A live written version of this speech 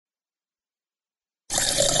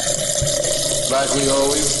Like we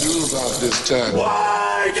always do about this time.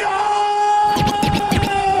 Wake up!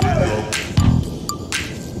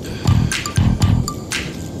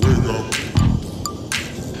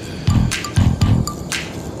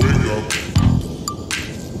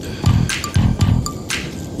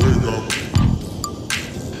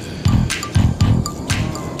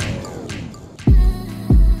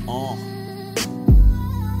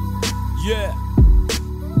 Yeah.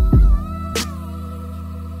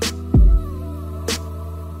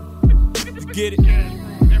 Get it?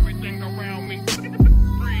 Everything around me.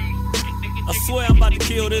 I swear I'm about to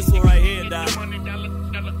kill this one right here, Doc.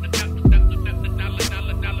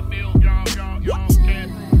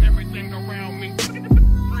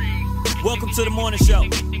 Welcome to the morning show.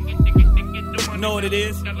 You know what it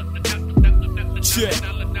is? Check.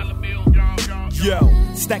 Yo,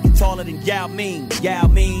 stacking taller than Yao Ming.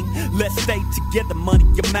 Let's stay together, money,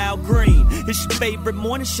 your mouth green. It's your favorite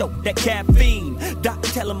morning show, that caffeine. Doc,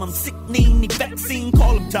 tell him I'm sick, need vaccine,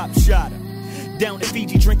 call him top shotter. Down in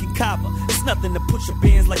Fiji drinking kava. It's nothing to push your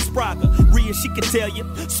bands like Spraga. Rhea, she can tell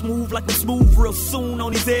you. Smooth like I'm smooth real soon.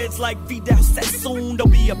 On these heads like Vidal Sassoon.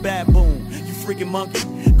 Don't be a baboon, you freaking monkey.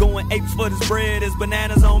 Going apes for this bread, there's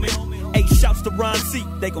bananas on me. Hey, shouts to Ron C.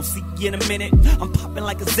 They gon' see you in a minute. I'm popping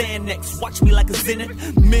like a Xanax. Watch me like a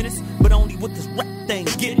Zenith. Menace, but only with this rap thing.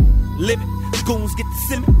 Get it, live it. Goons get the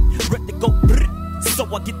simmer. Rep to go brrr.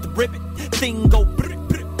 So I get the ribbit. Thing go brrr,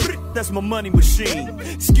 brrr, brrr. That's my money machine.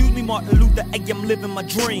 Excuse me, Martin Luther. Hey, I'm living my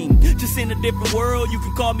dream. Just in a different world, you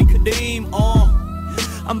can call me Kadeem.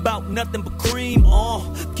 I'm about nothing but cream.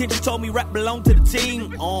 Kendrick told me rap belong to the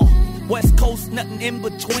team. West Coast, nothing in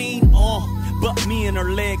between. But me and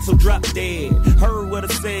her legs, so drop dead. Heard what I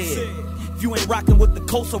said. If you ain't rocking with the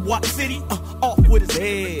coast of Watt City, off with his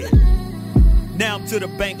head. Now I'm to the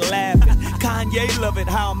bank laughing. Kanye love it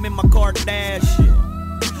how I'm in my Kardashian.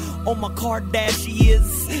 On my Kardashian,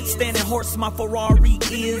 standing horse, my Ferrari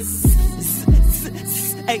is.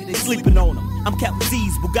 Hey, they sleeping on him. I'm Captain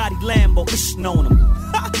Z's, Bugatti, Lambo, ishing on him.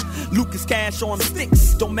 Lucas Cash on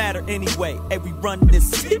sticks, don't matter anyway. Hey, we run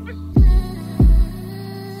this shit.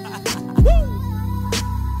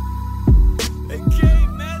 They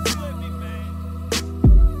can't mess with me, man.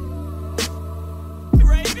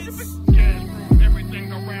 Greatest.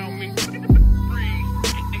 Everything around me. The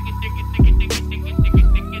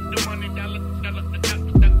money, dollar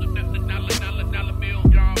bill,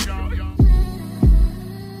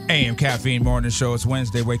 AM Caffeine Morning Show. It's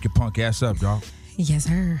Wednesday. Wake your punk ass up, y'all. Yes,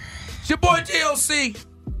 sir. It's your boy DLC.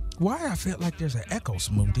 Why I feel like there's an echo,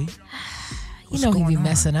 Smoothie? You know he be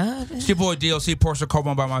messing up. It's your boy DLC, Portia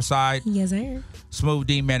Coleman by my side. Yes, sir. Smooth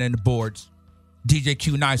D Man in the boards. DJ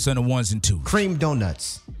Q Nice on the ones and twos. Cream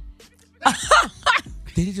donuts.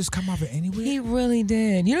 Did he just come out of anywhere? He really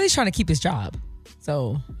did. You know he's trying to keep his job.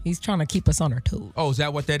 So he's trying to keep us on our toes. Oh, is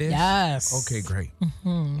that what that is? Yes. Okay, great.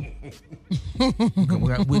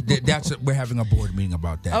 We're having a board meeting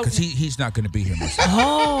about that because he's not going to be here much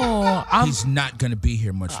longer. He's not going to be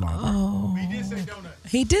here much longer. He did say donuts.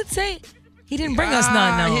 He did say he didn't bring us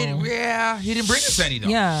none. No. He didn't bring us any though.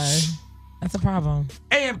 Yeah, that's a problem.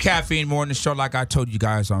 AM Caffeine Morning Show, like I told you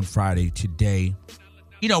guys on Friday today.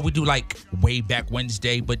 You know, we do like way back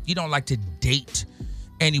Wednesday, but you don't like to date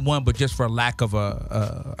anyone, but just for lack of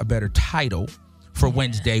a better title for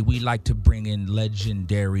Wednesday, we like to bring in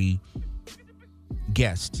legendary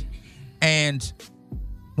guests. And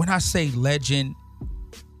when I say legend,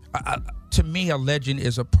 to me, a legend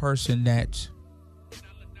is a person that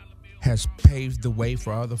has paved the way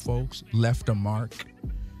for other folks, left a mark,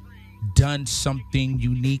 done something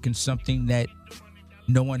unique and something that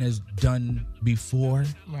no one has done before.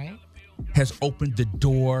 Right. Has opened the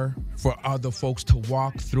door for other folks to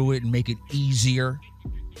walk through it and make it easier.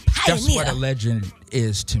 Pioneer. That's what a legend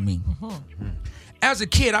is to me. Mm-hmm. As a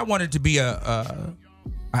kid, I wanted to be an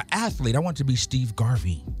athlete. I wanted to be Steve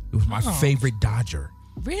Garvey. It was my favorite Dodger.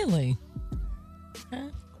 Really?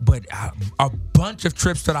 But a bunch of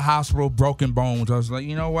trips to the hospital, broken bones. I was like,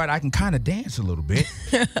 you know what? I can kind of dance a little bit.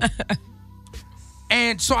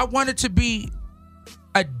 And so I wanted to be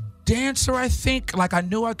a dancer, I think. Like I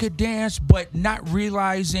knew I could dance, but not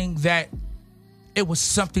realizing that it was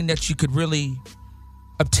something that you could really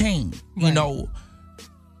obtain. Right. You know,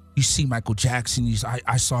 you see Michael Jackson.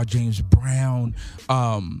 I saw James Brown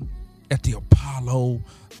at the Apollo.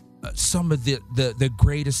 Some of the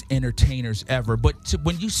greatest entertainers ever. But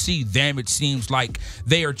when you see them, it seems like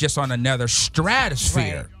they are just on another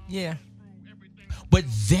stratosphere. Right. Yeah. But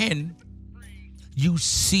then you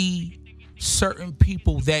see certain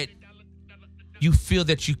people that you feel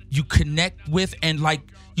that you connect with, and like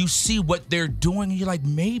you see what they're doing, and you're like,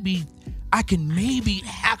 maybe I can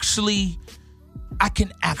actually I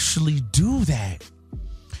can actually do that.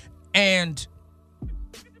 And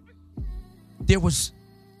there was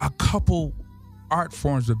a couple art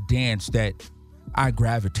forms of dance that I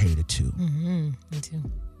gravitated to. Mm-hmm. Me too.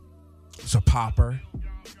 So popper,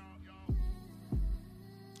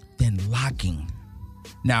 then locking.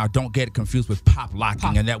 Now, don't get it confused with pop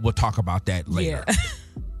locking, and that we'll talk about that later. Yeah.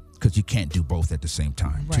 Because you can't do both at the same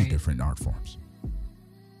time. Right. 2 different art forms.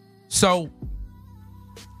 So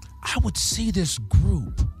I would see this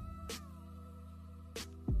group,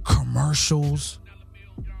 commercials,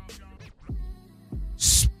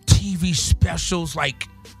 TV specials, like,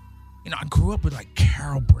 I grew up with like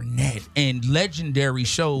Carol Burnett and legendary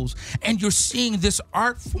shows, and you're seeing this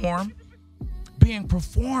art form being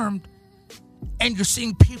performed, and you're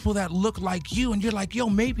seeing people that look like you, and you're like, yo,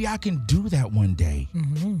 maybe I can do that one day.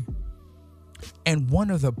 Mm-hmm. And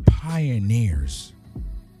one of the pioneers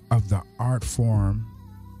of the art form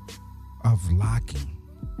of locking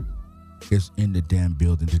is in the damn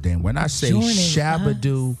building today. And when I say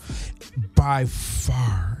Shabba-Doo, by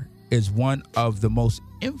far is one of the most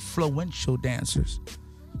influential dancers,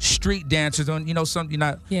 street dancers. And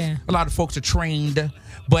a lot of folks are trained,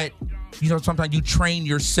 but sometimes you train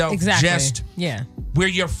yourself just where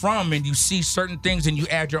you're from, and you see certain things and you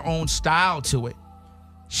add your own style to it.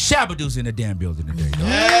 Shabba-Doo's in the damn building today, though.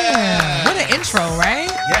 Yeah. What an intro, right?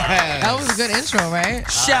 Yeah. That was a good intro, right?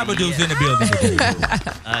 Shabba-Doo's in the building today.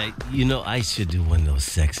 I should do one of those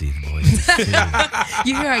sexy voices too.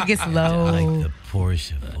 You hear it gets low. Like the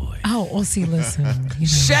Porsche voice. Oh, well, see, listen.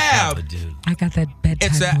 Shab, I got that bedtime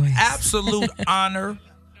it's an voice. absolute honor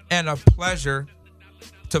and a pleasure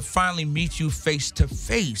to finally meet you face to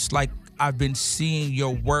face. Like, I've been seeing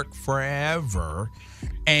your work forever,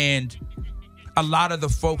 and a lot of the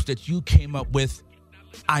folks that you came up with,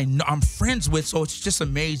 I'm friends with, so it's just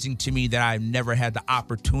amazing to me that I've never had the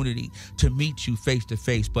opportunity to meet you face to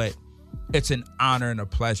face. But it's an honor and a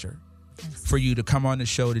pleasure for you to come on the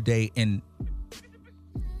show today and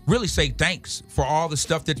really say thanks for all the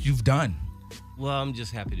stuff that you've done. Well, I'm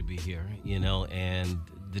just happy to be here, and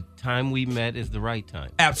the time we met is the right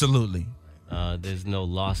time. Absolutely. There's no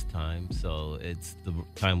lost time, so it's the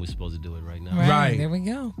time we're supposed to do it right now. Right. There we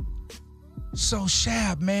go. So,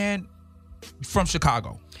 Shab, man, from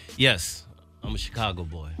Chicago. Yes, I'm a Chicago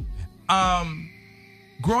boy.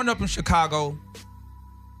 Growing up in Chicago,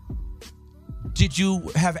 did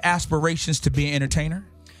you have aspirations to be an entertainer?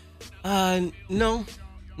 No.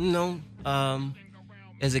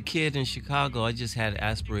 As a kid in Chicago, I just had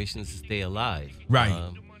aspirations to stay alive.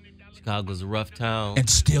 Right. Chicago's a rough town. And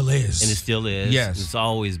still is. And it still is. Yes. It's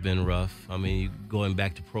always been rough. I mean, going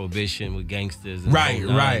back to Prohibition with gangsters. And Right.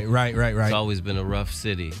 It's always been a rough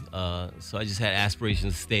city. So I just had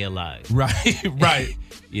aspirations to stay alive. Right.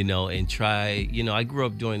 And try, I grew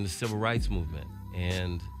up during the Civil Rights Movement.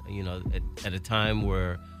 And, at a time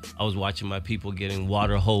where I was watching my people getting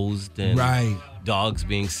water hosed and dogs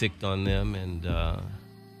being sicked on them. And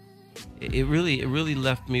it really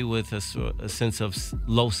left me with a sense of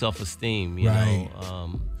low self-esteem, you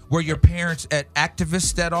know. Were your parents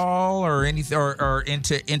activists at all, or anything, or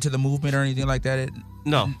into the movement or anything like that?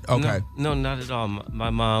 No. Okay. No, not at all. My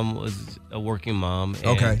mom was a working mom. And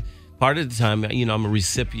okay. Part of the time, I'm a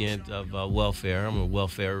recipient of welfare. I'm a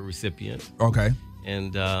welfare recipient. Okay.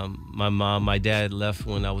 And my dad left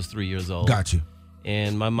when I was 3 years old. Got you.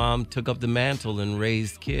 And my mom took up the mantle and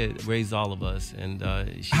raised all of us. And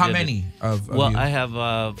how many of well, you? I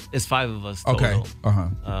have it's 5 of us total. Okay.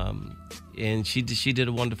 And she did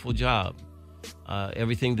a wonderful job.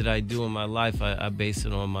 Everything that I do in my life, I base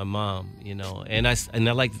it on my mom, And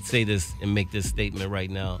I like to say this and make this statement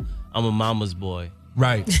right now. I'm a mama's boy.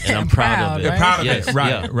 Right. And I'm proud of it. You're proud of yes, it.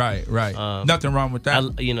 Right. Yeah. Right. Nothing wrong with that.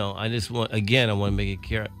 I just want to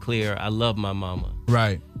make it clear. I love my mama.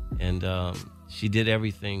 Right. And she did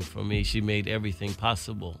everything for me. She made everything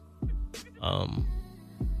possible.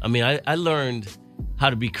 I learned how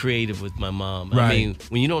to be creative with my mom. Right. I mean,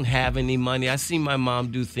 when you don't have any money, I see my mom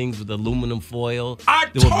do things with aluminum foil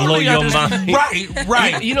that would blow your mind.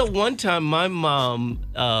 Right. One time my mom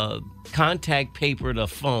contact papered a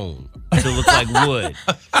phone to look like wood.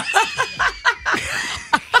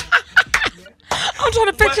 I'm trying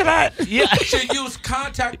to picture that. Yeah. She used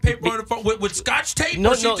contact paper on the phone with Scotch tape?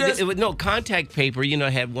 No, contact paper,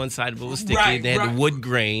 had one side of it was sticky and they had the wood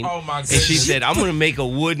grain. Oh, my goodness. And she said, I'm going to make a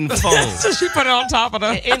wooden phone. So she put it on top of the...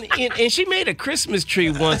 And she made a Christmas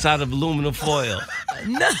tree once out of aluminum foil.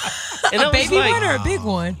 No. And a baby one or a big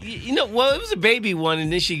one? Well, it was a baby one,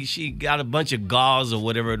 and then she got a bunch of gauze or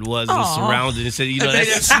whatever it was and surrounded it and said,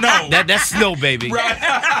 that's snow. That's snow, baby. Right.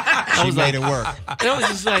 She made it work. And I was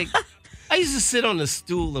just like... I used to sit on the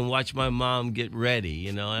stool and watch my mom get ready,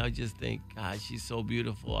 you know. And I just think, God, she's so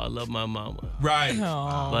beautiful. I love my mama. Right.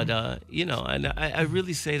 But, you know, and I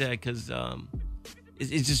really say that because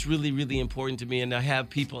it's just really, really important to me. And I have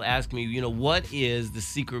people ask me, you know, what is the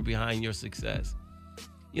secret behind your success?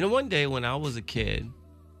 You know, one day when I was a kid,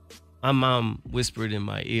 my mom whispered in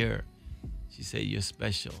my ear, she said, "You're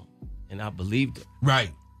special." And I believed her.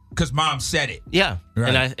 Right. Because mom said it. Yeah.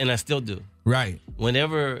 Right. And I still do. Right.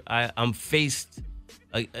 Whenever I'm faced,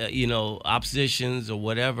 you know, oppositions or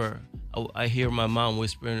whatever, I hear my mom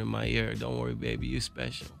whispering in my ear, "Don't worry, baby, you're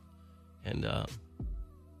special." And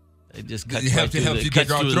it just cuts right through the,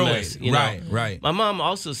 cuts through the mess. You know? Right. My mom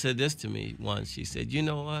also said this to me once. She said, "You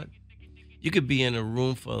know what? You could be in a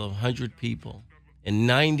room full of 100 people, and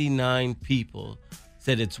 99 people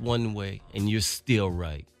said it's one way, and you're still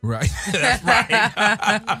right." Right. That's right.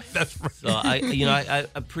 That's right. So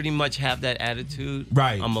I pretty much have that attitude.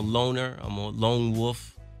 Right. I'm a loner. I'm a lone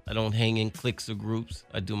wolf. I don't hang in cliques or groups.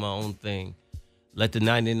 I do my own thing. Let the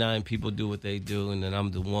 99 people do what they do, and then I'm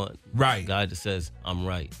the one. Right. Guy that says I'm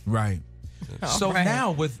right. Right. So now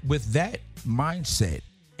with that mindset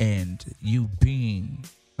and you being,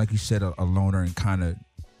 like you said, a loner and kind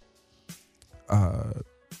of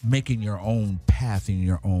making your own path in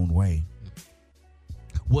your own way,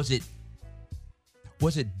 was it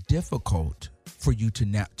difficult for you to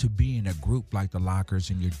be in a group like the Lockers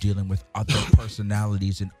and you're dealing with other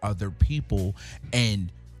personalities and other people, and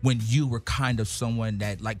when you were kind of someone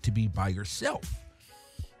that liked to be by yourself?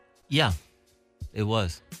 Yeah, it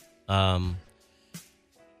was.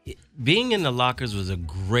 Being in the Lockers was a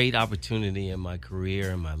great opportunity in my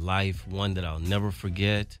career and my life, one that I'll never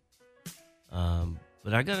forget.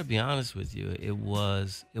 But I got to be honest with you, it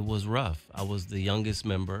was rough. I was the youngest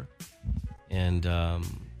member, and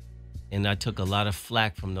I took a lot of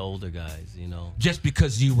flack from the older guys, you know. Just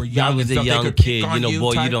because you were young, I was a young kid, you know,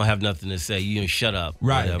 boy, you don't have nothing to say. You shut up,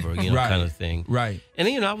 whatever, you know, kind of thing. Right. And,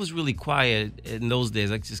 you know, I was really quiet in those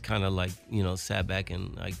days. I just kind of like, you know, sat back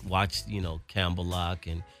and like watched, you know, Campbell Lock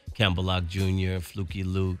and Campbell Lock Jr., Fluky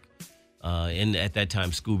Luke, and at that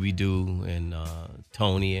time Scooby-Doo and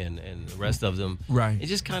Tony and the rest of them. Right. It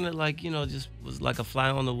just kind of like, you know, just was like a fly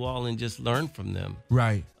on the wall and just learned from them.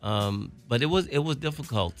 Right. But it was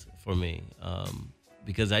difficult for me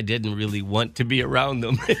because I didn't really want to be around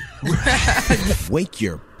them. Wake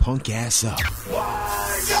your punk ass up.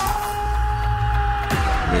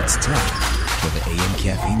 It's time for the AM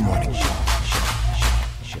Caffeine Morning Show.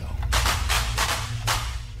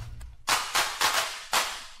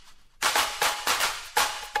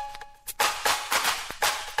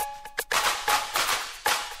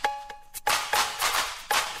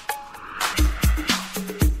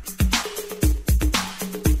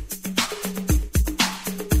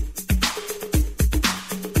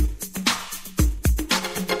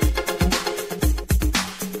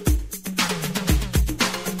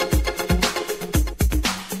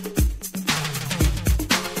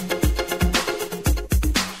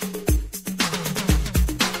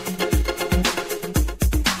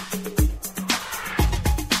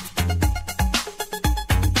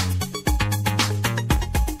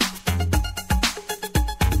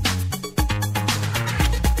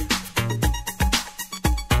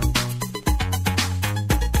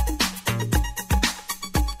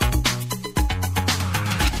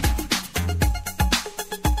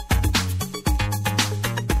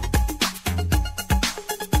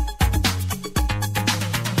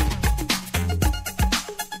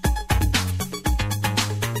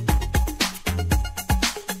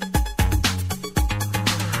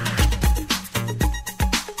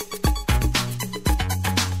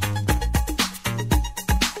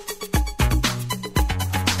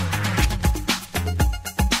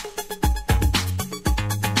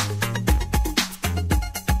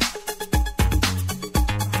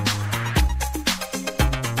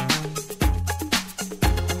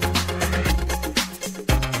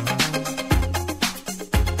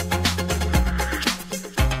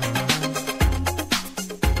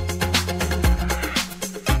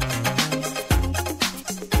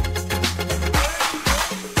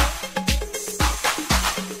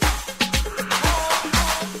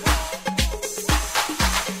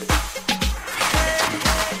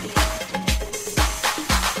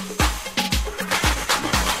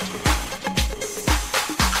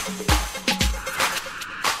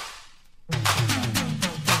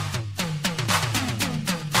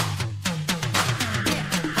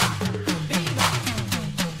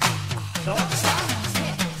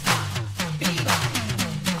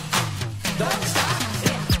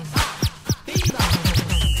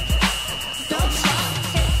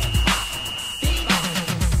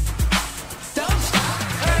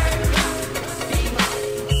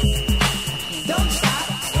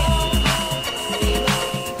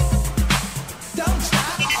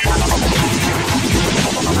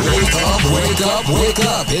 up, wake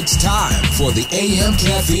up. It's time for the AM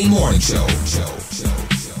Caffeine Morning Show.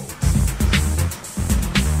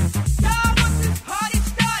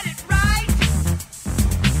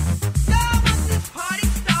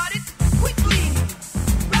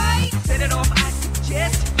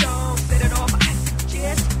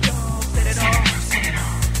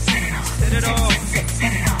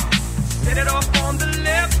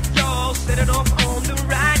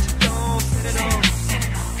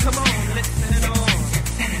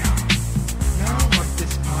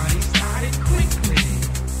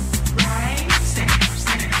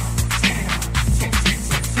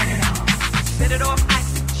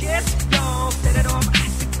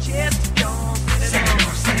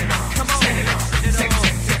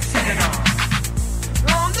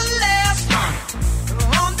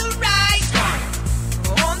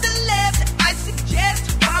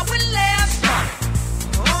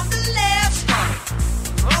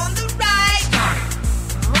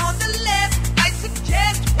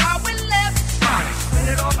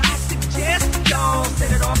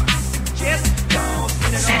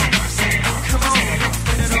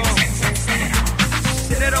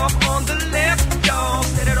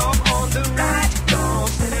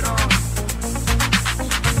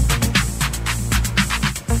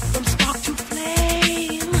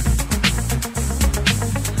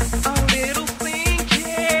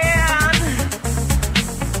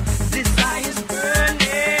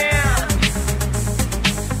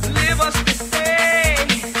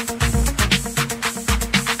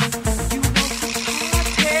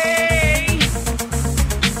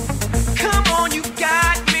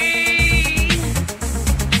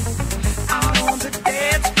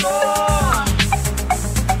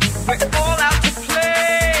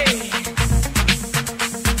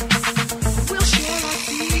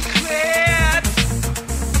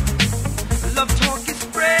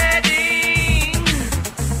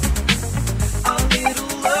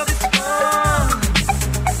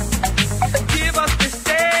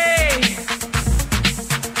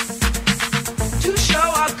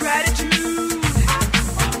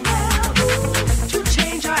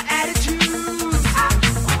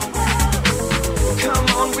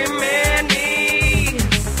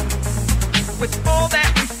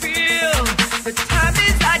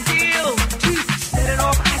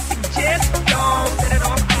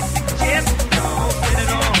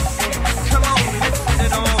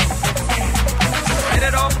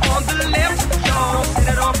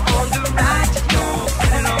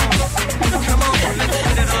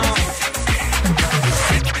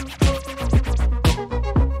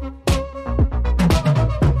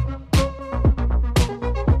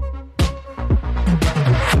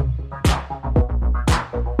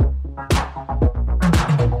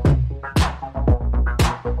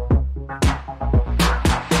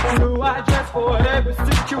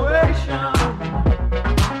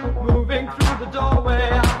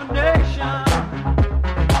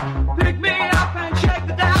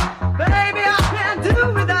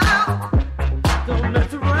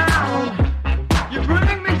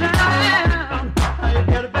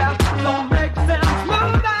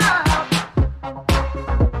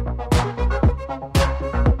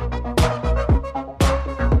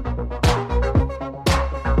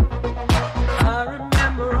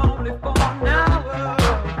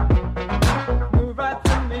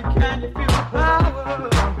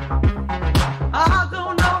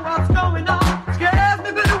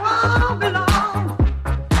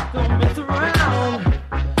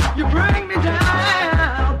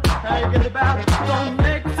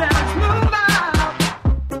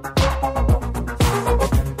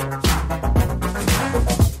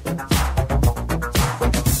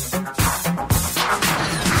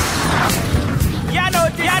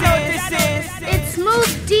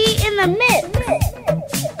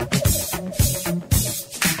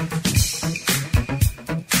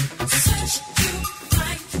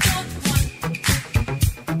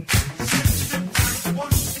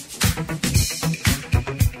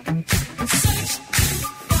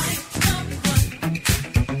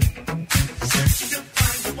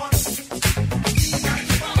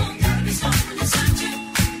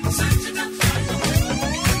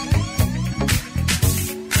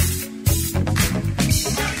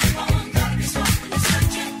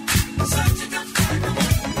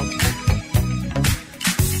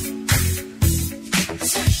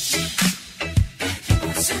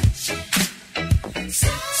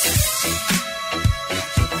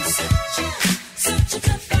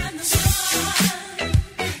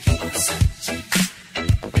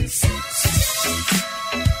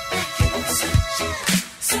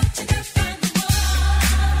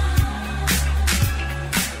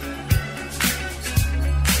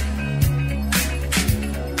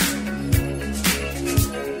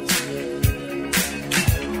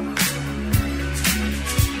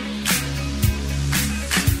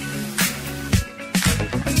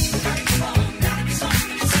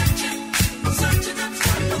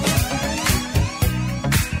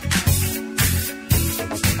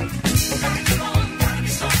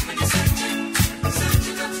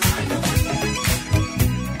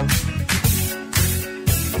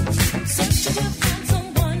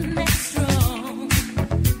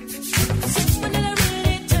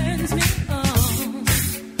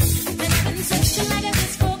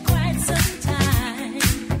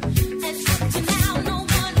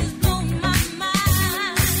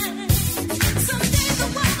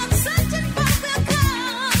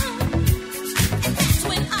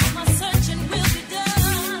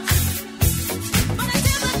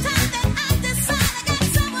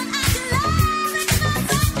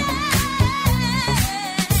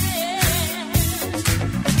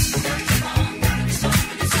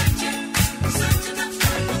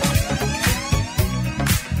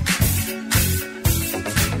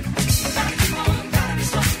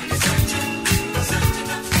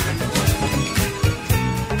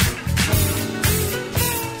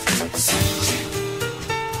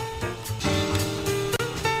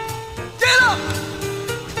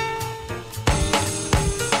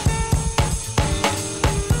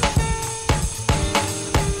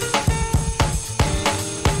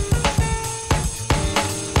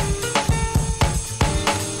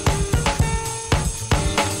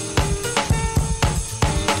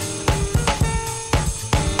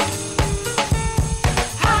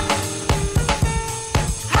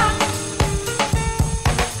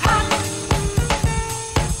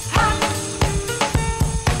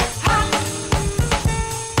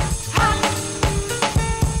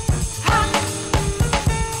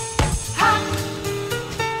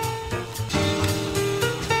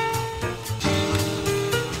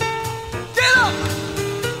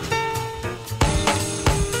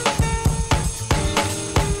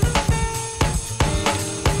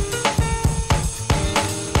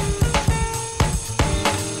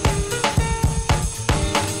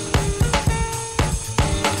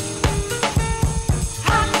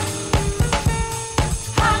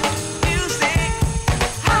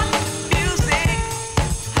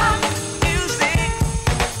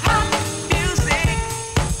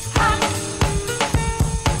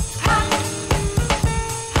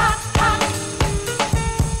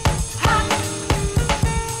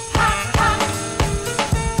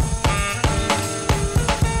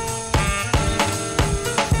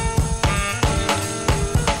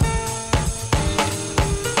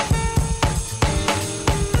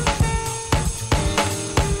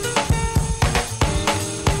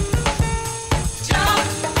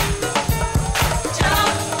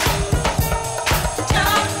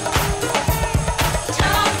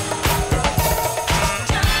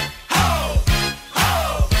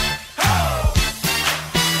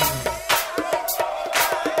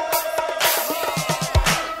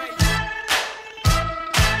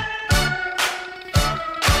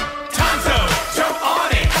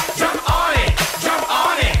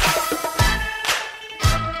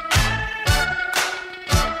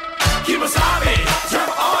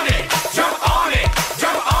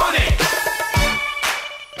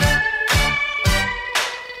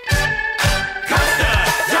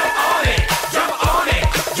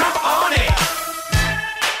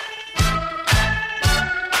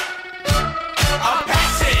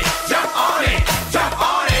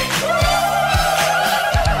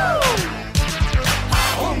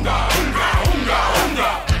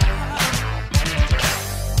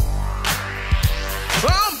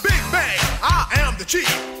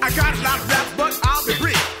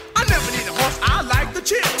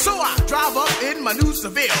 in my new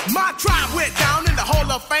Seville. My tribe went down in the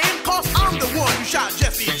Hall of Fame, cause I'm the one who shot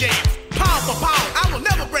Jesse James. Pound for pound, I will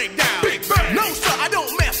never break down. Big Bang. No, sir, I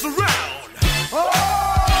don't mess around. Oh!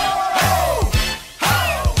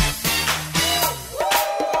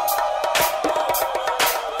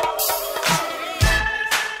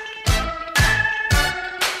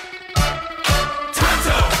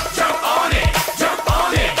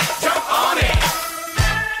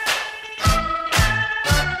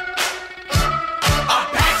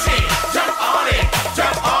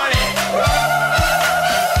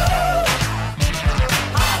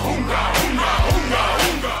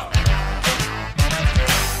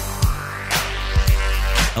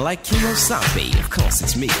 Like Kiyosaki, of course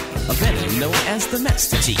it's me, better known as the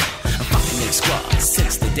Master G. I'm fighting in squad,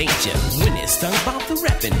 sense the danger, when it's stung by the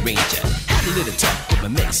rapping ranger. Had a little talk with my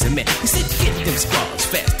medicine man, he said get them squads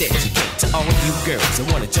fast as you can. To all you girls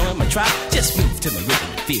that wanna join my tribe, just move to my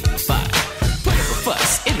rhythm and feel the vibe. Put up a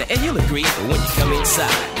fuss, in the end you'll agree, but when you come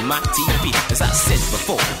inside my TV, as I said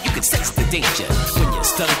before, you can sense the danger, when you're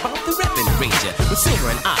stung by the rapping ranger. With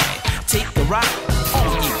Silver and I take a ride,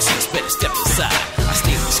 all you chicks better step aside. I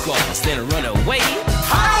stay with squads, then run away.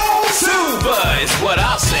 How super is what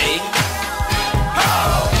I'll say.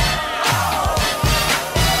 How?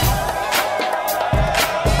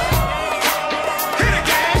 Hit it,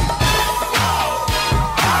 gang!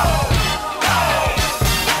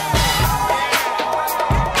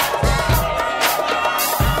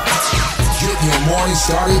 Get your morning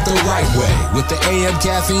started the right way with the AM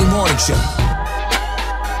Caffeine Morning Show.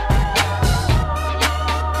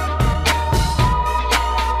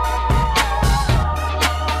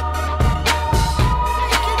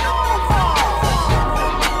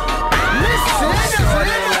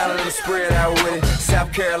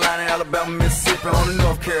 Carolina, Alabama, Mississippi, on to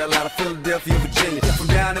North Carolina, Philadelphia, Virginia. From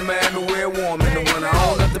down in Miami, where it's warm in the winter.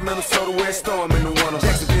 On up to Minnesota, where it's storm in the winter.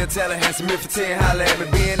 Jacksonville, Tallahassee, Memphis, 10, holla at me.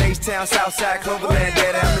 B&H-Town, Southside, Cloverland,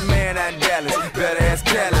 daddy, I'm the man out in Dallas. Better ask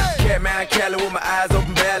Cali. Catman, Cali with my eyes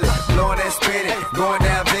open valley. Blowing and spinning, going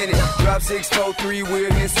down Vinny. Drop 6, 4, 3,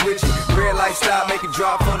 wheel, hit switching. Red light stop, make it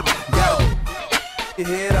drop for the... Got your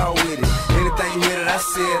head all with it. Anything you hear that I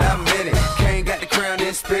said, I meant it. Can't got the crown,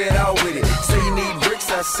 then spit all with it. Say you need bricks,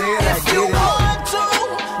 I said I If get you it. want to,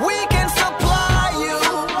 we can supply you.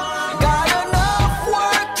 Got enough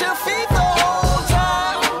work to feed the whole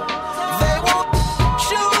town. They won't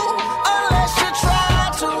shoot unless you try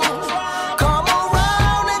to. Come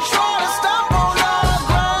around and try to stop on our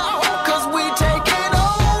ground. Cause we taking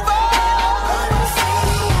over.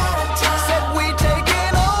 Said we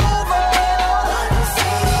taking over.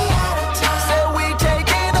 Said we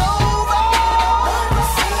taking over.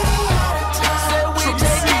 Said we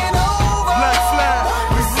taking over.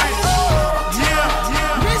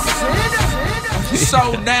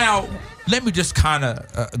 So now, let me just kind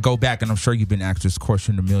of go back, and I'm sure you've been asked this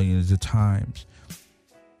question a millions of times.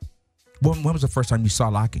 When was the first time you saw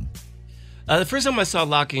locking? The first time I saw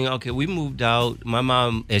locking, okay, we moved out. My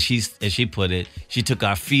mom, as she put it, she took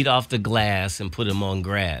our feet off the glass and put them on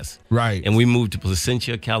grass. Right. And we moved to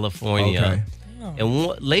Placentia, California. Okay. And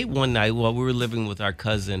late one night, while we were living with our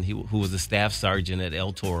cousin, who was a staff sergeant at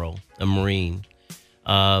El Toro, a Marine,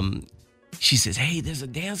 she says, "Hey, there's a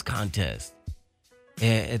dance contest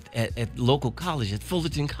at local college, at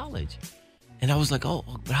Fullerton College." And I was like, "Oh,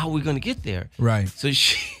 but how are we going to get there?" Right. So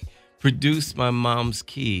she produced my mom's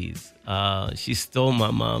keys. She stole my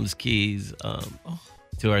mom's keys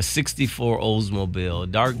to our 64 Oldsmobile,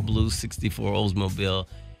 dark blue 64 Oldsmobile.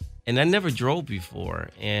 And I never drove before.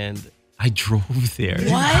 And I drove there.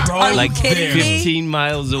 What? Are like you kidding 15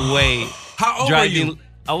 miles away. How old driving, were you?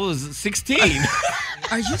 I was 16.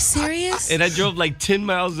 Are you serious? And I drove like 10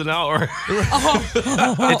 miles an hour.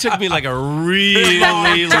 It took me like a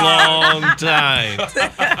really long time.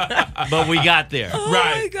 But we got there.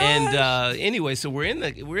 Right. And anyway, so we're in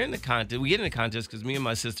the contest. We get in the contest because me and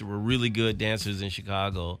my sister were really good dancers in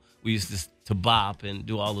Chicago. We used to bop and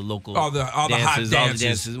do all the local all the hot dances, all the dances.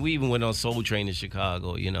 dances. We even went on Soul Train in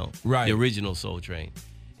Chicago, Right. The original Soul Train.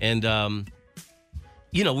 And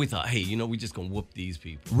we thought, hey, we just gonna whoop these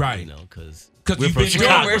people, Right? Because we're from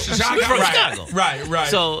Chicago. We're from Chicago. Right.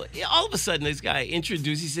 So all of a sudden, this guy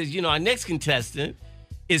introduced. He says, our next contestant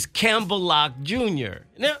is Campbell Locke Jr.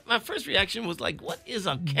 Now, my first reaction was like, what is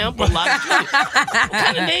a Campbell Locke Jr.? What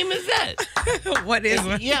kind of name is that? What is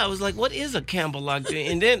it? Yeah, I was like, what is a Campbell Locke Jr.?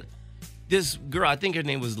 And then this girl, I think her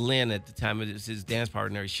name was Lynn at the time, it was his dance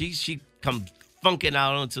partner. She comes funking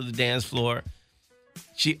out onto the dance floor.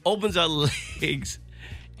 She opens her legs,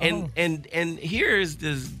 and here's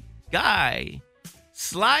this guy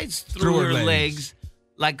slides through her legs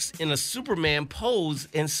like in a Superman pose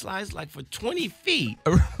and slides like for 20 feet.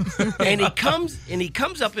 and he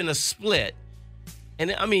comes up in a split.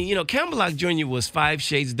 And I mean, Campbell Jr. was 5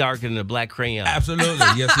 shades darker than a black crayon. Absolutely,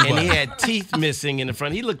 yes, he was. And he had teeth missing in the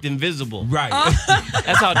front. He looked invisible. Right.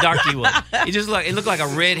 That's how dark he was. It looked like a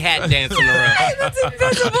red hat dancing around. That's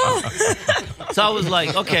invisible. So I was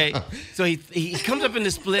like, okay. So he comes up in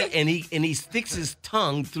the split and he sticks his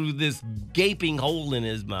tongue through this gaping hole in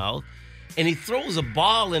his mouth. And he throws a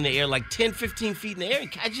ball in the air like 10, 15 feet in the air and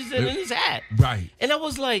catches it in his hat. Right. And I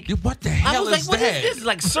was like, what the hell is what that? is this? It's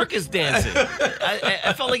like circus dancing.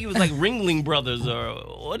 I felt like it was like Ringling Brothers or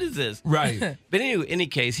what is this? Right. But anyway, in any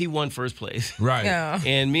case, he won first place. Right. Yeah.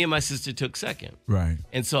 And me and my sister took second. Right.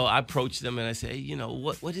 And so I approached them and I said, hey,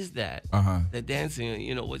 what is that? That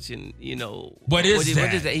dancing, what's in, What is that?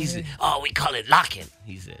 What is that? He said, we call it locking,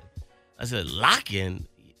 he said. I said, locking?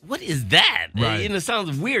 What is that? Right. It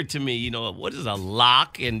sounds weird to me. What is a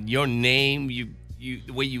lock and your name? You the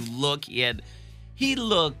way you look. He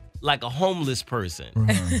looked like a homeless person.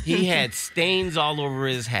 He had stains all over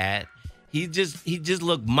his hat. He just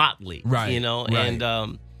looked motley. Right. Right.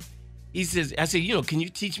 And he says, I said, can you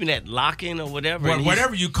teach me that locking or whatever? Well,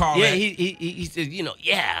 whatever you call it. Yeah. He said, he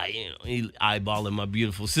eyeballing my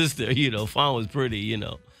beautiful sister. Fawn was pretty.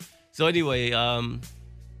 So anyway,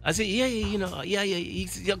 I said, yeah. He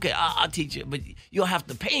said, okay, I'll teach you, but you'll have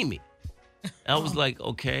to pay me. I was like,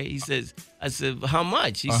 okay. I said, how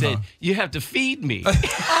much? He said, you have to feed me.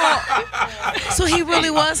 So he really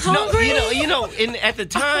was hungry? No, and at the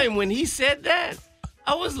time when he said that,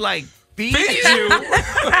 I was like, feed you?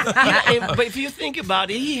 But if you think about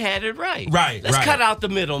it, he had it right. Right. Let's cut out the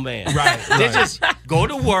middleman. Right. They just go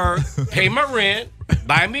to work, pay my rent,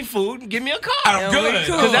 buy me food, and give me a car. I'm good.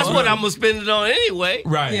 Because that's what I'm going to spend it on anyway.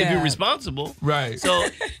 Right. If you're responsible. Right. So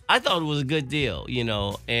I thought it was a good deal,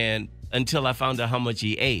 and until I found out how much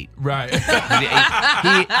he ate. Right. It's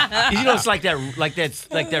like that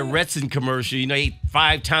Retson commercial. He ate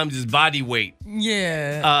 5 times his body weight.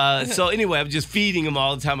 Yeah. So anyway, I'm just feeding him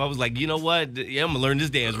all the time. I was like, you know what? Yeah, I'm gonna learn this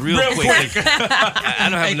dance real quick. I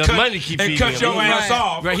don't have enough money to keep feeding him. And cut your ass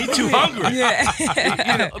off. Right, he's too hungry. Yeah.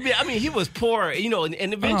 I mean, he was poor.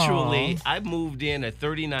 And eventually, I moved in at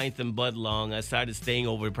 39th and Budlong. I started staying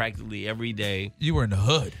over practically every day. You were in the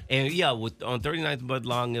hood. And yeah, on 39th and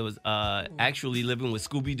Budlong, it was actually living with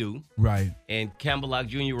Scooby-Doo. Right. And Campbell Lock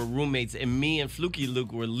Jr. were roommates, and me and Fluky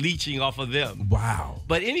Luke were leeching off of them. Wow.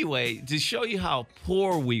 But anyway, to show you how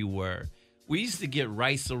poor we were, we used to get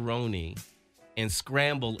rice-a-roni and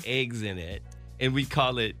scramble eggs in it, and we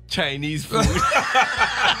call it Chinese food.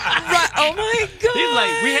 Right. Oh, my God. He's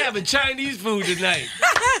like, we having Chinese food tonight.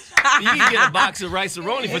 You can get a box of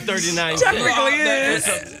rice-a-roni for 39 cents. Technically is.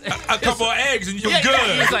 A couple of eggs and you're good.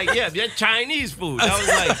 Yeah, he's like, that's Chinese food. I was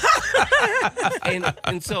like,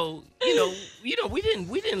 and so, we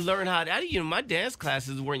didn't learn how to, my dance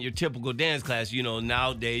classes weren't your typical dance class.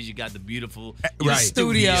 Nowadays you got the beautiful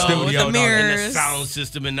studio with the and mirrors. the sound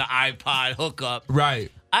system and the iPod hookup.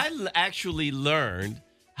 Right. I actually learned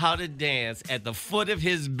how to dance at the foot of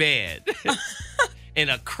his bed in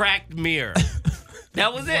a cracked mirror.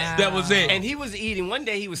 That was it. Wow. That was it. And he was eating. One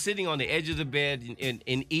day he was sitting on the edge of the bed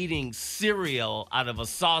and eating cereal out of a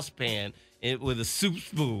saucepan with a soup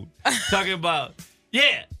spoon, talking about,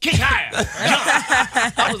 kick higher,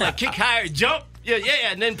 jump. I was like, kick higher, jump. Yeah,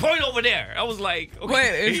 and then point over there. I was like,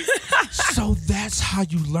 okay. Wait. So that's how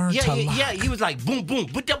you learn to lock. Yeah, he was like, boom, boom,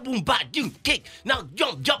 but that boom, bot, you kick. Now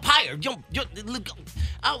jump higher, jump.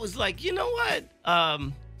 I was like, you know what?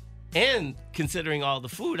 And considering all the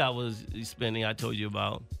food I was spending, I told you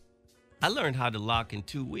about, I learned how to lock in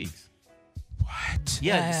 2 weeks. What?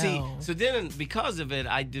 Yeah, Wow. see, so then because of it,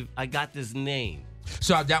 I got this name.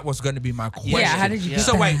 So that was going to be my question. Yeah, how did you get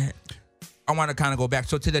So that? wait, I want to kind of go back.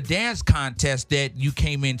 So to the dance contest that you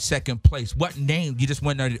came in second place, what name? You just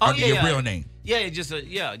went under your real name? Yeah,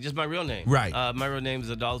 just my real name. Right. My real name is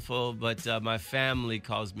Adolfo, but my family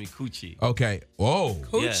calls me Cuchi. Okay. Whoa.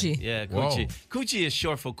 Coochie. Yeah, Whoa. Cuchi. Cuchi is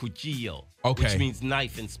short for cuchillo, Okay. which means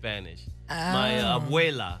knife in Spanish. My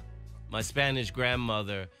abuela, my Spanish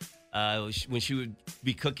grandmother, when she would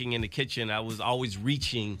be cooking in the kitchen, I was always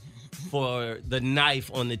reaching for the knife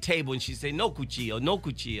on the table, and she'd say, no cuchillo, no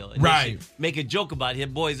cuchillo. And Right. then she'd make a joke about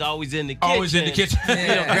it. Boy's always in the kitchen. Always in the kitchen.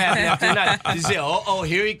 Grabbing after the knife. She'd say,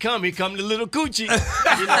 here he come the little coochie.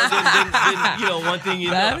 Then one thing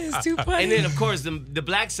That is too funny. And then, of course, the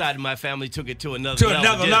black side of my family took it to another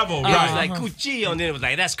level. It Right. was like cuchillo, and then it was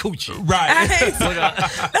like, that's coochie. Right. But,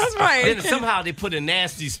 That's right. then somehow they put a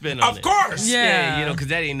nasty spin on it. Of course. Yeah. Because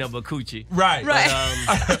that ain't nothing but coochie. Right. Right.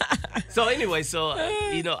 So anyway,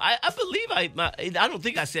 I believe I don't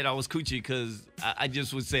think I said I was coochie because I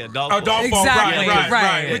just would say a dog. A dog ball,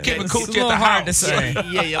 right. We keep a coochie at the house. To say.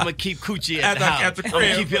 Yeah, I'm gonna keep coochie at the house. At the crib. I'm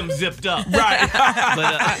gonna keep him zipped up. Right.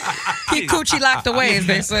 But keep coochie locked away, as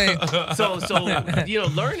they say. So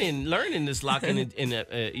learning this locking in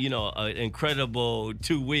an incredible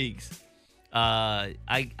 2 weeks.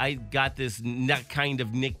 I got this kind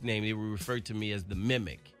of nickname. They would refer to me as the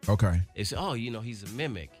mimic. Okay. They said, he's a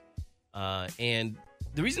mimic. And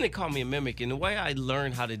the reason they call me a mimic, and the way I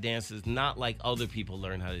learn how to dance is not like other people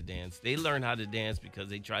learn how to dance. They learn how to dance because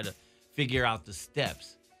they try to figure out the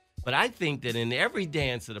steps. But I think that in every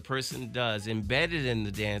dance that a person does, embedded in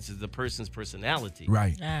the dance is the person's personality.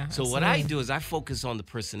 Right. So what I do is I focus on the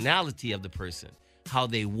personality of the person, how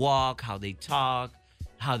they walk, how they talk,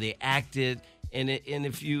 how they acted. And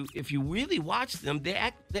if you really watch them,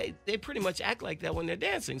 they pretty much act like that when they're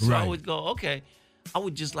dancing. So I would go, okay, I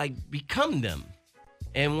would just like become them.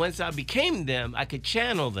 And once I became them, I could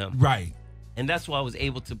channel them. Right. And that's why I was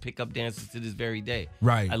able to pick up dances to this very day.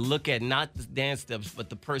 Right. I look at not the dance steps, but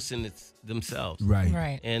the person themselves.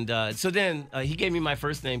 Right. And so then he gave me my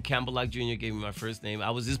first name. Campbell Lock Jr. gave me my first name.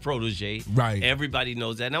 I was his protege. Right. Everybody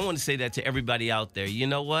knows that. And I want to say that to everybody out there. You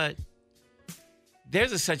know what?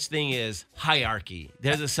 There's a such thing as hierarchy.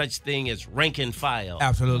 There's a such thing as rank and file.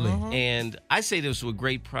 Absolutely. And I say this with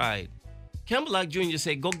great pride. Campbell Lock Jr.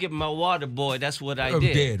 said, go get my water, boy. That's what I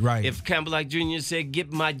did. Right. If Campbell Lock Jr. said,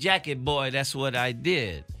 get my jacket, boy, that's what I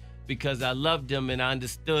did. Because I loved him and I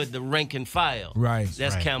understood the rank and file. Right.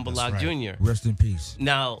 That's Campbell Lock Jr. Rest in peace.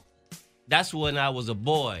 Now, that's when I was a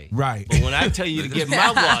boy. Right. But when I tell you to get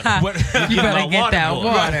my water, you better get that boy.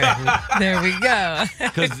 Water. There we go.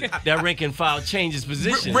 Because that rank and file changes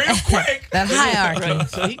position. Real quick. That hierarchy. Right.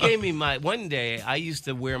 So he gave me one day, I used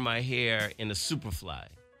to wear my hair in a Superfly.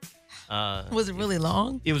 Was it really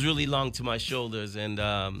long? It was really long to my shoulders, and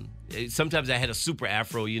sometimes I had a super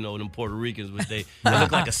afro, them Puerto Ricans, which they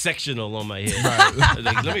look like a sectional on my head. Right.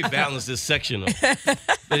 Like, let me balance this sectional.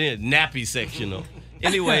 But nappy sectional.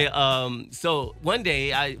 Anyway, so one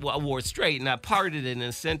day I wore it straight, and I parted it in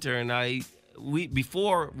the center, and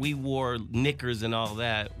before we wore knickers and all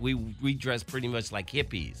that, we dressed pretty much like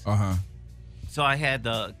hippies. So I had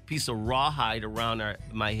the piece of rawhide around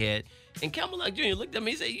my head. And Campbell Lock Jr. looked at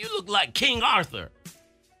me and said, you look like King Arthur.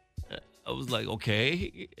 I was like,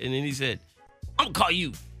 okay. And then he said, I'm going to call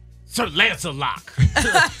you Sir Lancelot.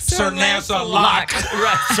 Sir Lancelot.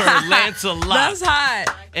 Right, Sir Lancelot. That's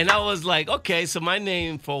hot. And I was like, okay, so my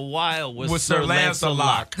name for a while was Sir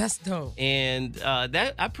Lancelot. That's dope. And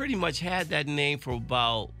that I pretty much had that name for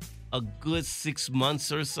about a good 6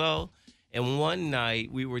 months or so. And one night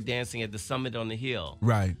we were dancing at the Summit on the Hill.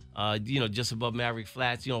 Right. Just above Maverick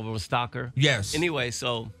Flats, over Stalker. Yes. Anyway,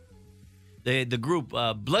 so the group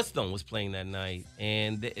Bloodstone was playing that night,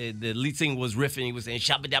 and the lead singer was riffing. He was saying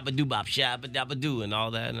Shabba-Doo bop, Shabba-Doo and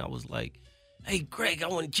all that. And I was like, hey, Greg, I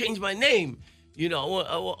want to change my name. I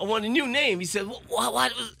want a new name. He said,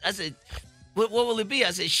 what? I said, what will it be?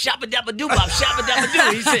 I said, Shabba-Doo bop,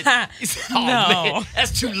 Shabba-Doo. He said, oh, man,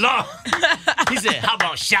 that's too long. He said, how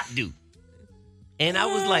about Shop-Doo? And I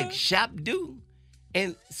was like, Shabba-Doo?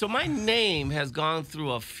 And so my name has gone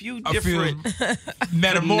through a few different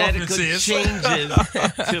metamorphoses changes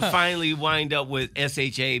to finally wind up with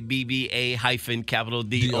SHABBA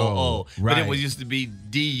 -DOO. Right. But it was used to be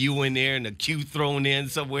DU in there and a Q thrown in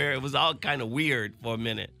somewhere. It was all kind of weird for a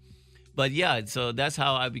minute. But yeah, so that's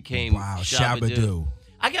how I became Shabba-Doo.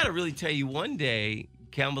 I got to really tell you, one day,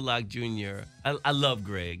 Campbell Lock Jr., I love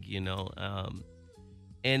Greg,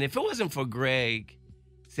 and if it wasn't for Greg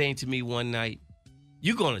saying to me one night,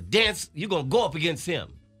 you're going to dance, you're going to go up against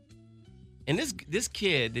him. And this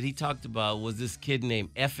kid that he talked about was this kid named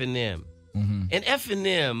F&M. Mm-hmm. And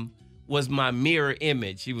F&M was my mirror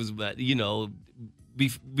image. He was, back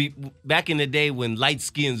in the day when light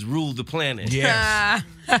skins ruled the planet. Yes.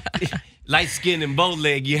 Light skin and bow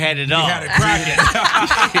leg, you had it all. You had it cracking.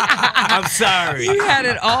 I'm sorry. You had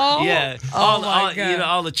it all? Yeah. Oh my God.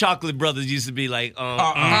 All the chocolate brothers used to be like, Yeah,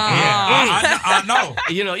 I know.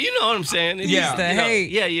 You know what I'm saying? Yeah.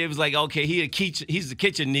 It was like, okay, he's the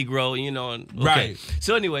kitchen Negro, and okay. Right.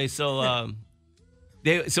 So anyway,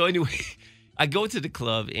 I go to the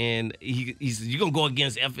club and he said, you're gonna go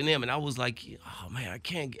against F&M, and I was like, oh man, I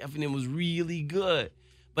can't. F&M was really good.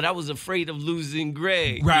 But I was afraid of losing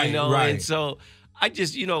Greg, right. And so I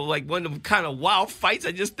just, like one of them kind of wild fights,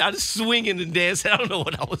 I just started swinging and dancing. I don't know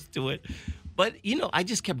what I was doing. But, I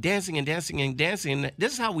just kept dancing and dancing and dancing. And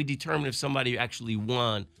this is how we determine if somebody actually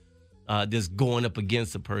won this going up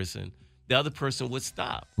against a person. The other person would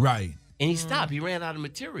stop. Right. And he stopped. He ran out of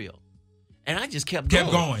material. And I just kept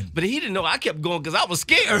going. But he didn't know I kept going because I was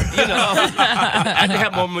scared. You know, I didn't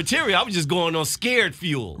have more material. I was just going on scared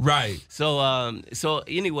fuel. Right. So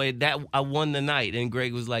anyway, that I won the night, and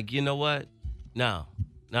Greg was like, you know what? No,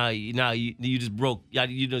 you just broke.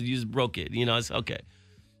 You just broke it. You know, it's okay.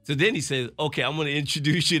 So then he says, okay, I'm going to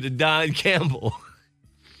introduce you to Don Campbell.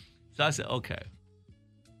 So I said, okay.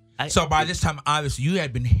 So by this time, obviously, you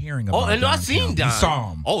had been hearing about. Oh, and Don I seen Campbell. Don. You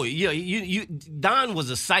saw him. Oh, yeah. Don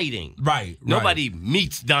was a sighting. Right. Nobody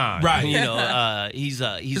meets Don. Right. You know, he's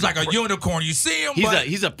like a unicorn. You see him.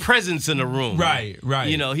 He's a presence in the room. Right.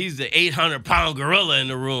 You know, he's the 800-pound gorilla in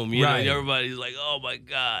the room. You know, Right. everybody's like, oh my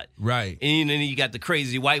God. Right. And then you got the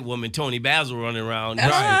crazy white woman, Tony Basil, running around.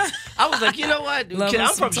 Right. I was like, you know what?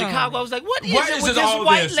 I'm from Chicago. I was like, what is it with this all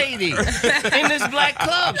white this? lady in this black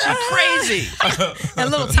club? She's crazy. A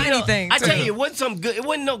little tiny thing. I tell you, it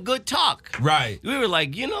wasn't no good talk. Right. We were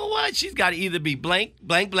like, you know what? She's got to either be blank,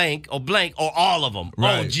 or all of them.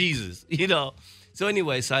 Right. Oh, Jesus. You know. So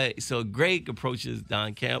anyway, so Greg approaches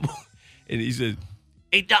Don Campbell, and he says,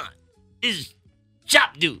 hey, Don, this is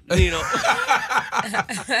Shabba-Doo. You know.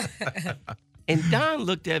 And Don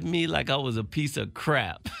looked at me like I was a piece of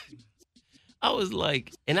crap. I was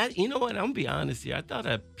like, you know what? I'm going to be honest here. I thought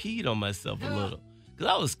I peed on myself a little.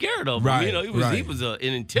 Because I was scared of him. Right, You know, he was an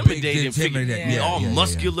Big, intimidating figure. yeah,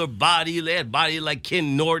 Muscular body. He had body like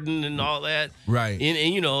Ken Norton and all that. Right.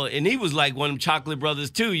 And you know, and he was like one of them Chocolate Brothers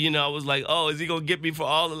too. You know, I was like, oh, is he going to get me for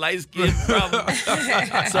all the light skin problems?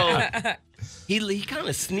 So he kind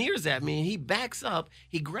of sneers at me and he backs up.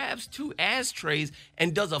 He grabs 2 ashtrays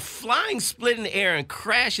and does a flying split in the air and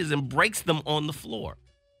crashes and breaks them on the floor.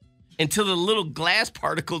 Until the little glass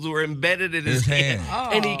particles were embedded in his hand. Oh.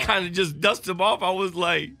 And he kind of just dusted them off. I was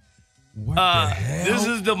like, what the hell? This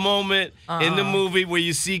is the moment in the movie where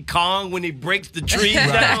you see Kong when he breaks the trees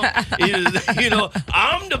down. You know,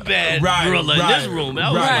 I'm the bad gorilla in this room. I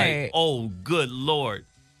was like, oh, good Lord.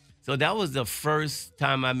 So that was the first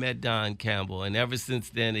time I met Don Campbell. And ever since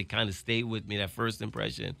then, it kind of stayed with me, that first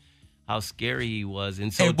impression, how scary he was.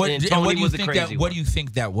 And so Tony was the crazy one. What do you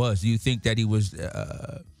think that was? Do you think that he was...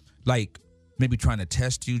 like maybe trying to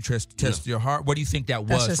test you, test your heart? What do you think that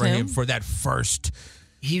was for him for that first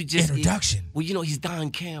introduction? Well, you know, he's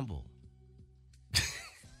Don Campbell.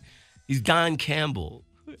 He's Don Campbell.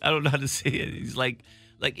 I don't know how to say it. He's like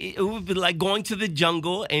it would be like going to the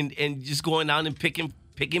jungle and just going out and picking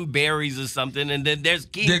berries or something, and then there's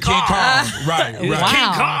King Kong. Right. King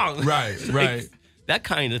Kong. Right. Like, that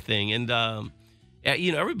kind of thing. And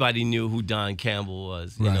you know, everybody knew who Don Campbell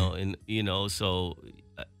was. You know, and you know, so.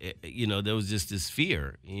 You know, there was just this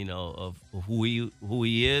fear, you know, of who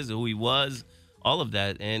he is, who he was, all of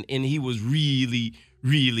that, and he was really,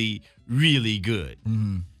 really, really good.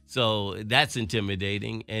 Mm-hmm. So that's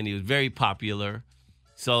intimidating, and he was very popular.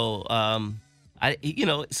 So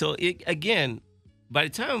again, by the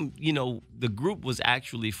time the group was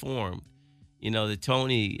actually formed, that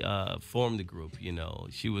Tony formed the group.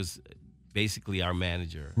 She was basically our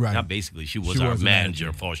manager. Right. Not basically, she was our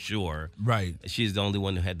manager for sure. Right. She's the only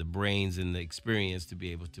one who had the brains and the experience to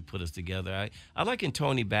be able to put us together. I liken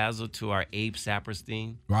Tony Basil to our Abe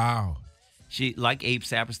Saperstein. Wow. She, like Abe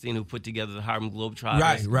Saperstein, who put together the Harlem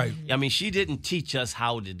Globetrotters. Right. I mean, she didn't teach us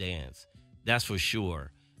how to dance. That's for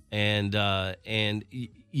sure. And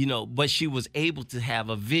but she was able to have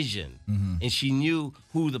a vision, and she knew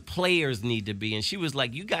who the players need to be. And she was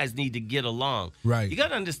like, you guys need to get along. Right. You got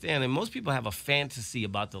to understand, and most people have a fantasy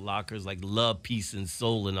about the Lockers, like love, peace, and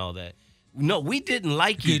soul and all that. No, we didn't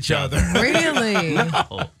like each other. Really?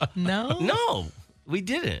 No. No, we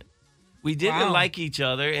didn't. We didn't like each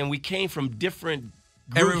other, and we came from different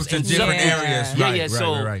groups and different areas.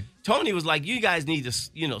 Yeah. Right. Tony was like, you guys need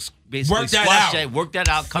to, basically work that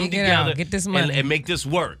out, come together, get this money, and make this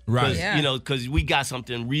work. Right. Because we got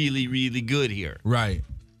something really, really good here. Right.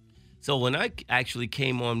 So when I actually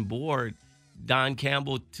came on board, Don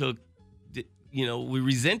Campbell we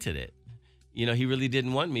resented it. He really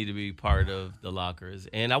didn't want me to be part of the Lockers,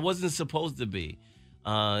 and I wasn't supposed to be.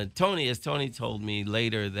 As Tony told me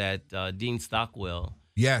later that Dean Stockwell,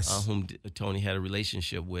 yes, whom Tony had a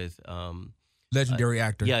relationship with, legendary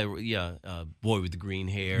actor, boy with the green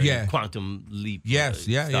hair, Quantum Leap,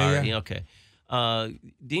 star. Okay.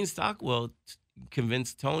 Dean Stockwell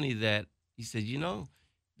convinced Tony that he said,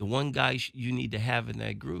 the one guy you need to have in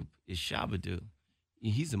that group is Shabba-Doo.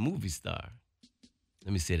 He's a movie star.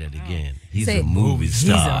 Let me say that again. He's a movie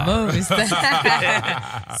star. He's a movie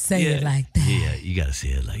star. Say it like that. You gotta say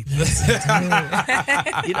it like that.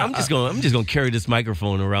 I'm just gonna carry this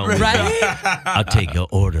microphone around. With Right? me. I'll take your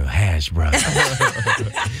order of hash browns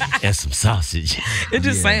and some sausage. It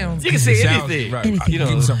just sounds. You can say anything. Right. Anything. You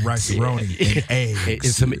know, some rice-a-roni and eggs.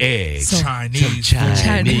 And some eggs. Some Chinese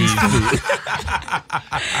Chinese food.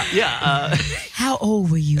 Yeah. How old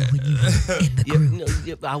were you when you were in the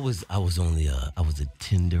group? I was only a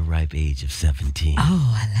tender ripe age of 17.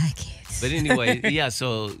 Oh, I like it. But anyway, yeah.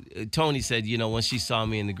 So Tony said, when she saw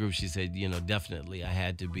me in the group, she said, definitely I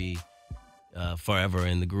had to be forever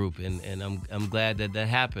in the group, and I'm glad that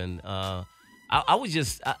happened. I was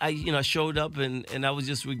just I showed up and I was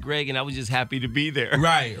just with Greg, and I was just happy to be there.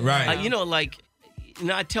 Right.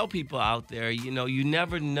 I tell people out there, you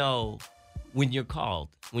never know when you're called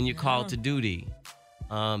to duty.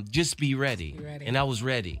 Just be ready. And I was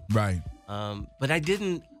ready. Right. But I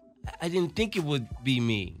didn't think it would be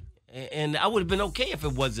me. And I would have been okay if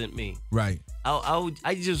it wasn't me. Right.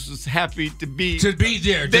 I just was happy to be there.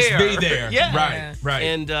 Just be there. Yeah. Right.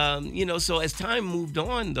 And so as time moved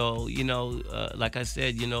on, though, like I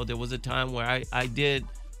said, there was a time where I did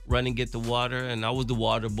run and get the water, and I was the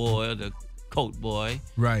water boy or the coat boy.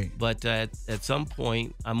 Right. But at some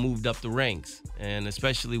point, I moved up the ranks, and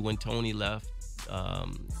especially when Tony left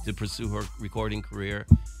to pursue her recording career,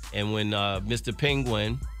 and when Mr.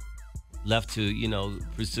 Penguin left to,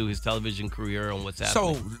 pursue his television career on what's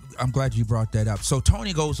happening. So I'm glad you brought that up. So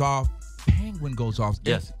Tony goes off, Penguin goes off.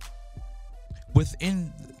 Yes.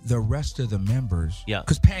 Within the rest of the members, yeah,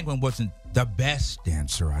 because Penguin wasn't the best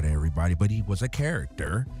dancer out of everybody, but he was a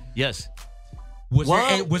character. Yes.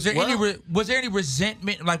 Was there any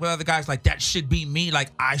resentment, like with other guys, like that should be me,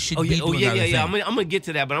 like I should be doing that? Yeah. I'm gonna get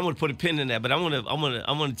to that, but I'm gonna put a pin in that. But I'm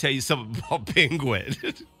gonna tell you something about Penguin.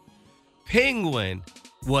 Penguin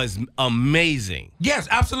was amazing. Yes,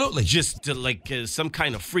 absolutely. Just to, some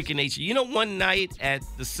kind of freaking nature. One night at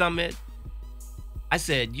the summit, I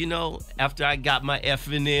said, after I got my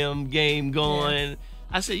F&M game going,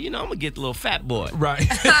 I said, I'm going to get the little fat boy. Right.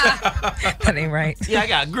 That ain't right. Yeah, I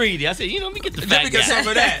got greedy. I said, let me get the fat guy. Let me get some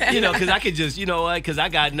of that. Because I could just, because I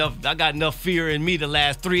got enough fear in me to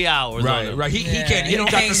last 3 hours. Right. He can't. He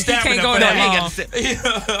don't got the stamina. He can't go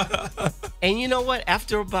that long. And you know what?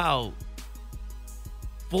 After about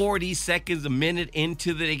 40 seconds, a minute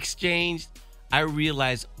into the exchange, I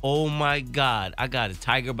realized, oh my God, I got a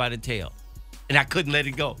tiger by the tail. And I couldn't let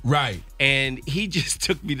it go. Right. And he just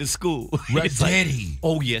took me to school. Did he?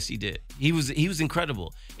 Oh yes, he did. He was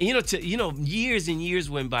incredible. And years and years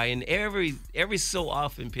went by, and every so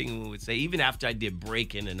often Penguin would say, even after I did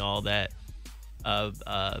breaking and all that,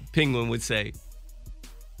 Penguin would say,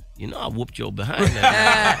 I whooped your behind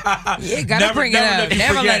that. Yeah, gotta bring it up.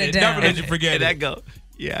 Never let it down. Never let you forget it. And I go,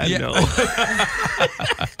 yeah, I know.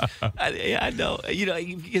 I know.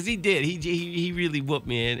 Because he did. He really whooped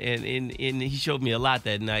me, and he showed me a lot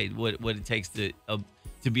that night. What it takes to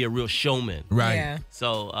be a real showman. Right. Yeah.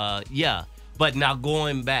 So yeah. But now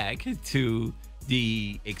going back to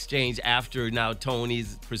the exchange after now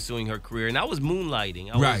Tony's pursuing her career, and I was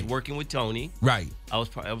moonlighting. I was working with Tony. Right. I was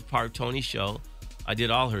part of Tony's show. I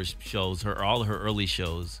did all her shows, all her early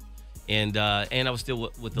shows. And I was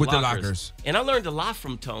still with the Lockers. And I learned a lot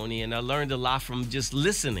from Tony, and I learned a lot from just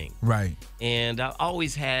listening. Right. And I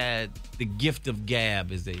always had the gift of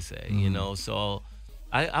gab, as they say, So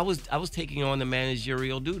I was taking on the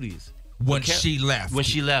managerial duties. When she left.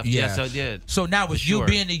 Yes, I did. So now with you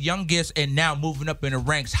being the youngest and now moving up in the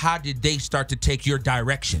ranks, how did they start to take your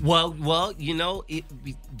direction? Well,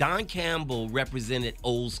 Don Campbell represented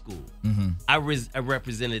old school. Mm-hmm. I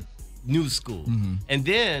represented new school. Mm-hmm. And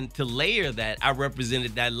then to layer that, I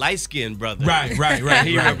represented that light-skinned brother. Right.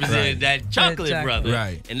 He represented that chocolate brother.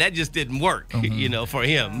 Right. And that just didn't work, for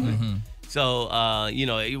him. Mm-hmm. So,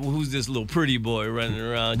 who's this little pretty boy running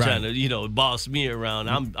around trying to, boss me around?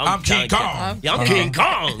 I'm King Kong. Yeah, I'm King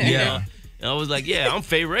Kong. You know? And I was like, I'm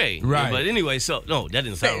Fay Ray. Right. But anyway, no, that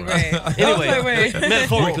didn't sound right. Anyway,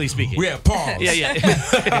 metaphorically speaking. We have pause.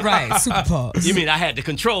 Yeah. Right, super pause. You mean I had the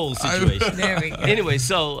control situation. There we go. Anyway,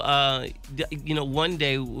 so, one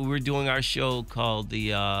day we were doing our show called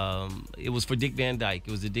it was for Dick Van Dyke.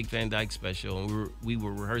 It was a Dick Van Dyke special, and we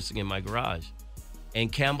were rehearsing in my garage. And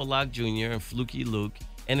Campbell Locke Jr. and Fluky Luke,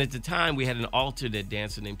 and at the time we had an alternate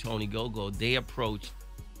dancer named Tony Gogo. They approached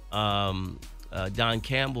Don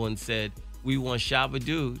Campbell and said, we want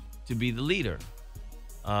Shabba-Doo to be the leader.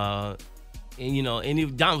 Don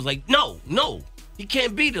was like, no, he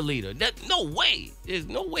can't be the leader. No way. There's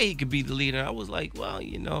no way he could be the leader. I was like, well,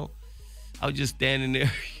 I was just standing there,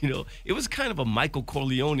 It was kind of a Michael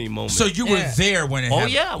Corleone moment. So you were there when it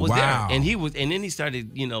happened? Oh, yeah, I was there. And then he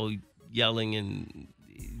started, yelling and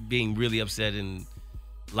being really upset, and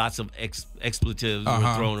lots of expletives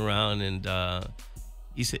were thrown around. And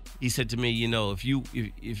he said to me, if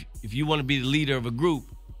you want to be the leader of a group,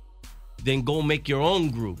 then go make your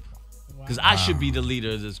own group, because I should be the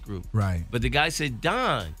leader of this group. Right. But the guy said,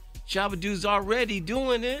 Don, Shabba-Doo's already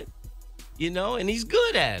doing it, and he's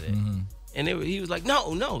good at it. Mm-hmm. And he was like,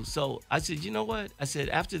 no. So I said, you know what? I said,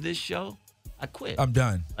 after this show, I quit. I'm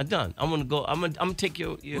done. I'm gonna go. I'm gonna take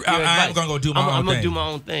your advice. I'm gonna go do my own thing. I'm gonna do my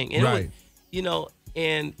own thing. And right. It was,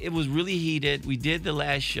 and it was really heated. We did the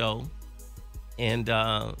last show, and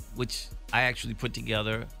which I actually put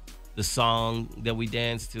together, the song that we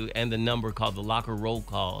danced to, and the number called the Locker Roll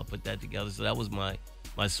Call. I put that together. So that was my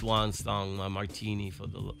swan song, my martini for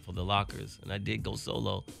the Lockers, and I did go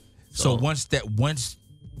solo. So once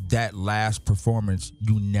that last performance,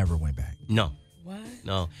 you never went back. No. What?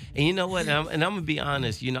 No. And you know what? And I'm going to be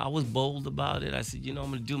honest. I was bold about it. I said, I'm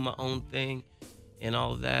going to do my own thing and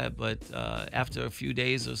all of that. But after a few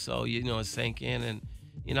days or so, it sank in. And,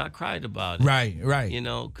 I cried about it. Right.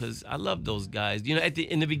 Because I love those guys.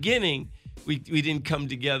 In the beginning, we didn't come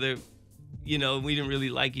together. We didn't really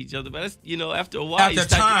like each other. But, after a while. You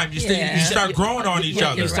start growing on each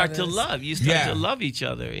other. You start to love. You start to love each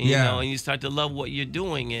other. And you start to love what you're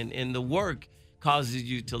doing. And the work causes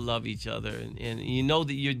you to love each other, and you know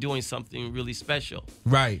that you're doing something really special.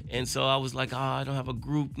 Right. And so I was like, I don't have a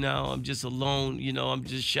group now. I'm just alone. I'm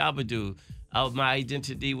just Shabba-Doo. My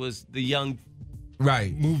identity was the young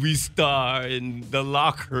movie star in the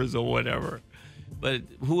Lockers or whatever. But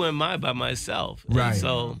who am I by myself? Right. And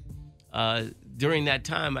so during that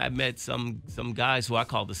time, I met some guys who I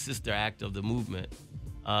call the sister act of the movement.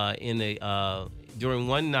 During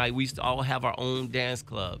one night, we used to all have our own dance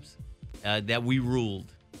clubs. That we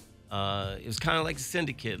ruled. It was kind of like a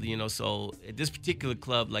syndicate, so at this particular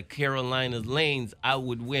club, like Carolina's Lanes, I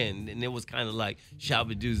would win. And it was kind of like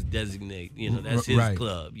Shabba-Doo's designate, that's his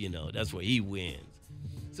club, that's where he wins.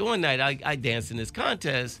 So one night I danced in this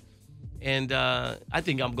contest, and I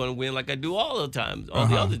think I'm going to win like I do all the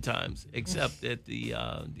other times, except at the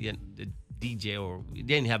DJ, or he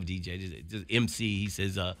didn't have a DJ, just MC, he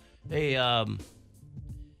says, hey,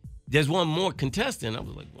 there's one more contestant. I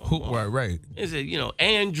was like, right. He said,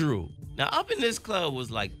 Andrew. Now, up in this club was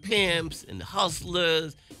like pimps and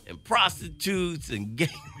hustlers and prostitutes and gang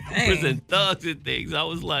members and thugs and things. I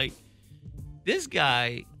was like, this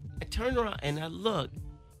guy, I turned around and I looked.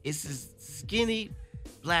 It's this skinny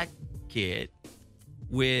black kid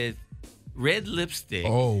with red lipstick.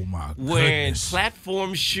 Oh, my goodness. Wearing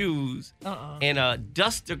platform shoes and a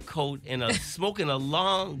duster coat and smoking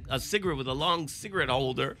a cigarette with a long cigarette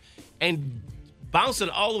holder and bouncing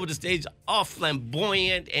all over the stage, all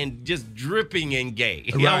flamboyant and just dripping and gay.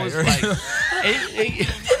 Right. I was like, did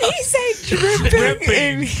he say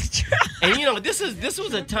dripping? And this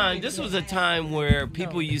was a time where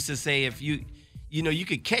people used to say if you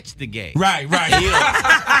could catch the gay. Right.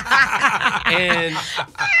 And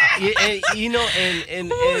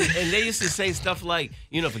they used to say stuff like,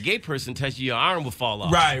 if a gay person touched you, your arm would fall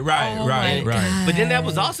off. Right. But then that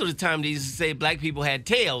was also the time they used to say black people had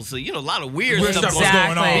tails. So, a lot of weird stuff was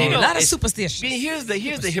going on. A lot of superstitions. Here's the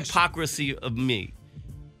hypocrisy of me.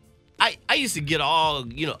 I used to get all,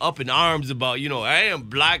 up in arms about, I am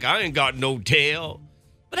black, I ain't got no tail.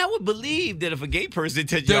 But I would believe that if a gay person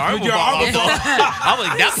touched your arm, I was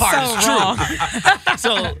like, that part is true.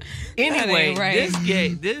 So anyway,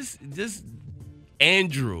 this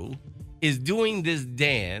Andrew is doing this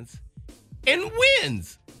dance and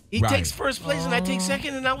wins. He takes first place and I take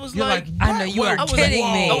second, and I was like, I know you are kidding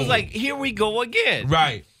me. I was like, here we go again.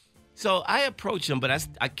 Right. So I approached him, but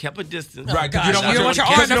I kept a distance. Right, because you don't want your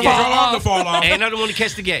arm to fall off. And I don't want to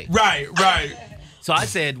catch the gay. Right. So I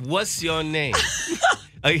said, what's your name?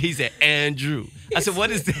 He said, Andrew. I said,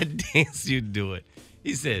 what is that dance you doing?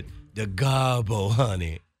 He said, the Garbo,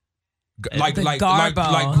 honey. Like Greta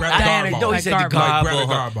Garbo. No, he said the Garbo.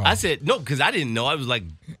 Garbo. I said, no, because I didn't know. I was like,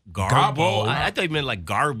 Garbo? I thought he meant like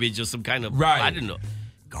garbage or some kind of, I didn't know.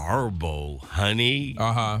 Garbo, honey. It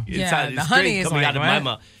sounded the strange honey is coming like, out of my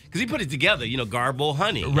mouth. Because he put it together, Garbo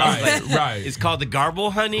honey. Right. It's called the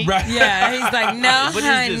Garbo honey? Right. Yeah, he's like, no,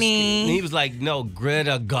 honey. And he was like, no,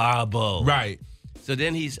 Greta Garbo. Right. So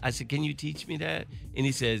then I said, can you teach me that? And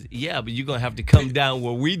he says, yeah, but you're going to have to come down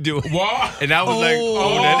where we do it. What? And I was like,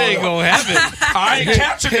 that ain't going to happen. I ain't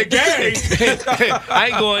catching the gay. I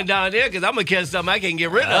ain't going down there because I'm going to catch something I can't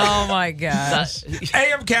get rid of. Oh, my gosh.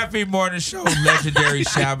 AM Caffeine Morning Show, legendary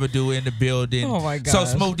Shabba-Doo in the building. Oh, my gosh. So,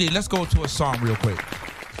 Smooth D, let's go to a song real quick.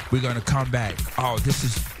 We're going to come back. Oh, this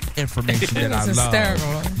is information that I love.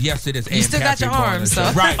 Hysterical. Yes, it is. You still got your arms, so.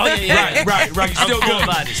 Right. Oh, yeah. Right. You still I'm good.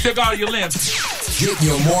 about it. Still got all your limbs. Get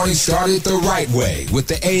your morning started the right way with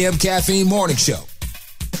the AM Caffeine Morning Show.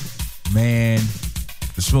 Man,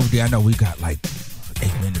 the Smoothie, I know we got like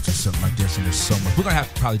 8 minutes or something like this, and there's so much. We're going to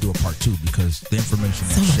have to probably do a part 2 because the information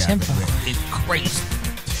that Shabba read is crazy.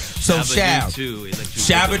 So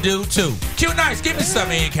Shabba-Doo too. Q Nice, give me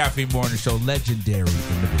some AM Caffeine Morning Show. Legendary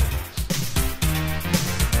in the building.